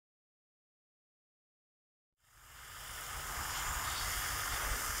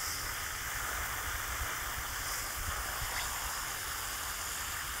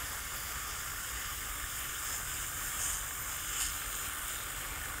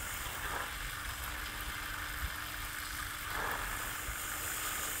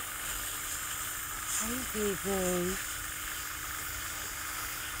Hey, Zuzu.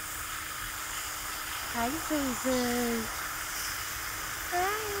 Hey, Zuzu.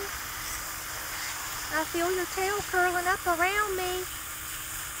 Hey. I feel your tail curling up around me.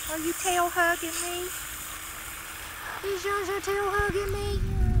 Are you tail hugging me? Is your tail hugging me?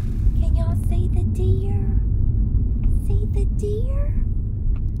 Can y'all see the deer? See the deer?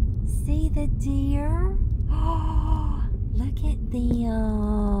 See the deer? Oh, look at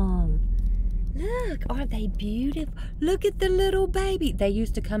them. Look, aren't they beautiful? Look at the little baby. They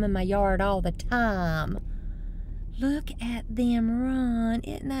used to come in my yard all the time. Look at them run.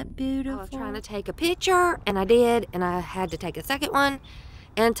 Isn't that beautiful? I was trying to take a picture, and I did, and I had to take a second one,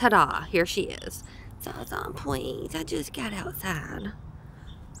 and ta-da, here she is. Zaza, please, I just got outside.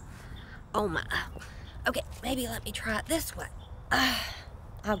 Oh my. Okay, maybe let me try it this way.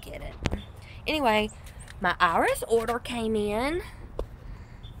 I'll get it. Anyway, my iris order came in.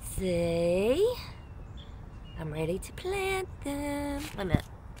 See? I'm ready to plant them. Wait a minute.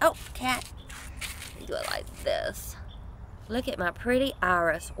 Oh, cat. Let me do it like this. Look at my pretty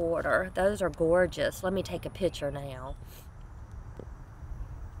iris order. Those are gorgeous. Let me take a picture now.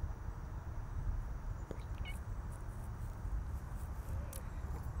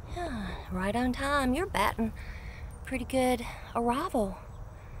 Right on time. You're batting pretty good arrival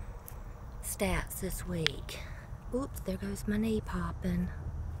stats this week. Oops, there goes my knee popping.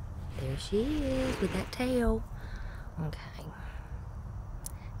 There she is with that tail. Okay.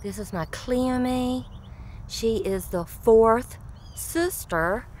 This is my Cleome. She is the 4th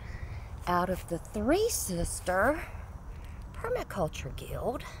sister out of the 3-sister permaculture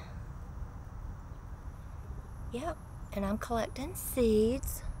guild. Yep, and I'm collecting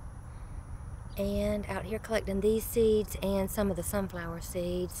seeds. And out here collecting these seeds and some of the sunflower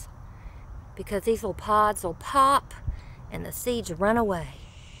seeds, because these little pods will pop and the seeds run away.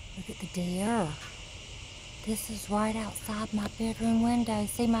 Look at the deer. This is right outside my bedroom window.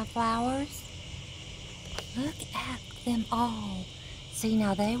 See my flowers? Look at them all. See,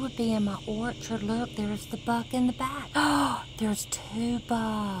 now they would be in my orchard. Look, there's the buck in the back. Oh, there's 2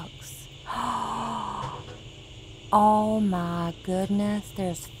 bucks. Oh my goodness,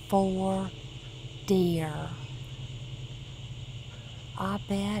 there's 4 deer. I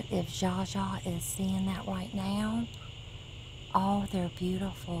bet if Jaja is seeing that right now, oh, they're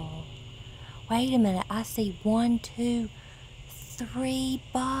beautiful. Wait a minute, I see 1, 2, 3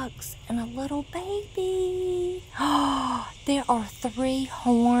 bucks and a little baby. Oh, there are 3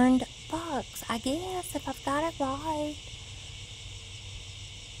 horned bucks, I guess, if I've got it right.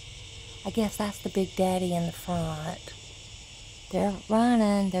 I guess that's the big daddy in the front. They're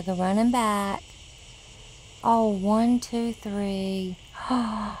running back. Oh, 1, 2, 3.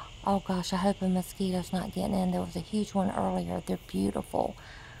 Oh gosh, I hope a mosquito's not getting in. There was a huge one earlier. They're beautiful.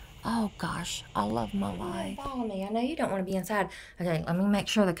 Oh gosh, I love my life. Follow me. I know you don't want to be inside. Okay, let me make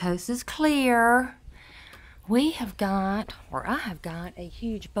sure the coast is clear. We have got, or I have got, a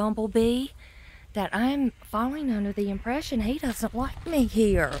huge bumblebee that I'm falling under the impression he doesn't like me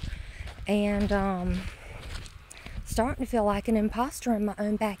here. And starting to feel like an imposter in my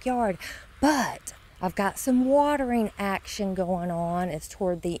own backyard. But I've got some watering action going on. It's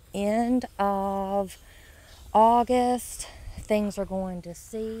toward the end of August. Things are going to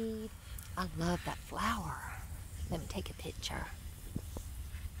seed. I love that flower. Let me take a picture.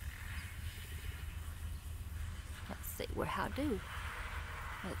 Let's see how do.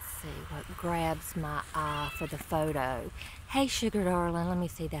 Let's see what grabs my eye for the photo. Hey, sugar darling, let me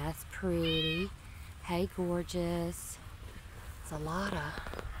see. That's pretty. Hey, gorgeous. It's a lot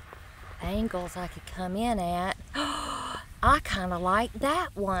of angles I could come in at. I kind of like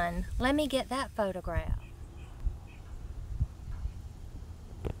that one. Let me get that photograph.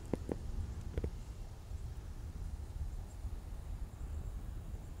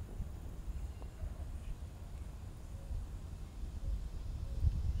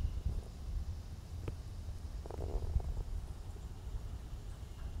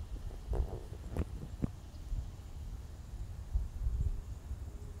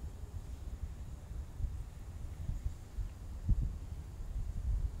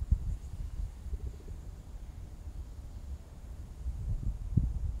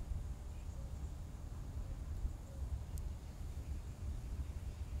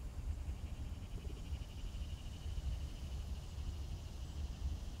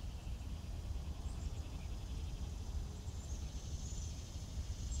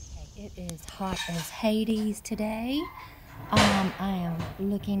 It is hot as Hades today. I am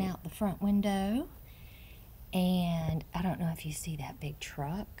looking out the front window, and I don't know if you see that big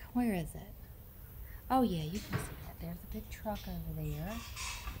truck. Where is it? Oh yeah, you can see it. There's a big truck over there.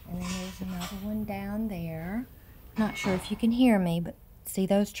 And then there's another one down there. Not sure if you can hear me, but see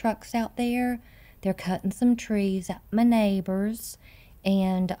those trucks out there? They're cutting some trees out my neighbors.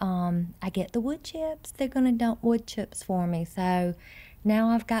 And I get the wood chips. They're going to dump wood chips for me. So now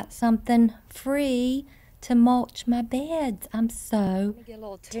I've got something free to mulch my beds. I'm so... Let me get a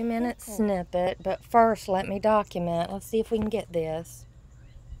little 2-minute snippet, but first let me document. Let's see if we can get this.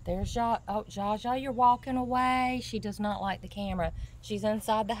 There's Jaja, you're walking away. She does not like the camera. She's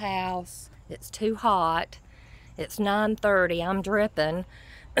inside the house. It's too hot. It's 9:30. I'm dripping.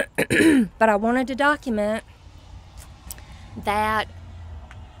 But I wanted to document that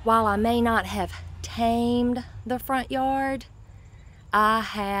while I may not have tamed the front yard, I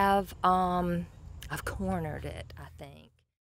have I've cornered it, I think.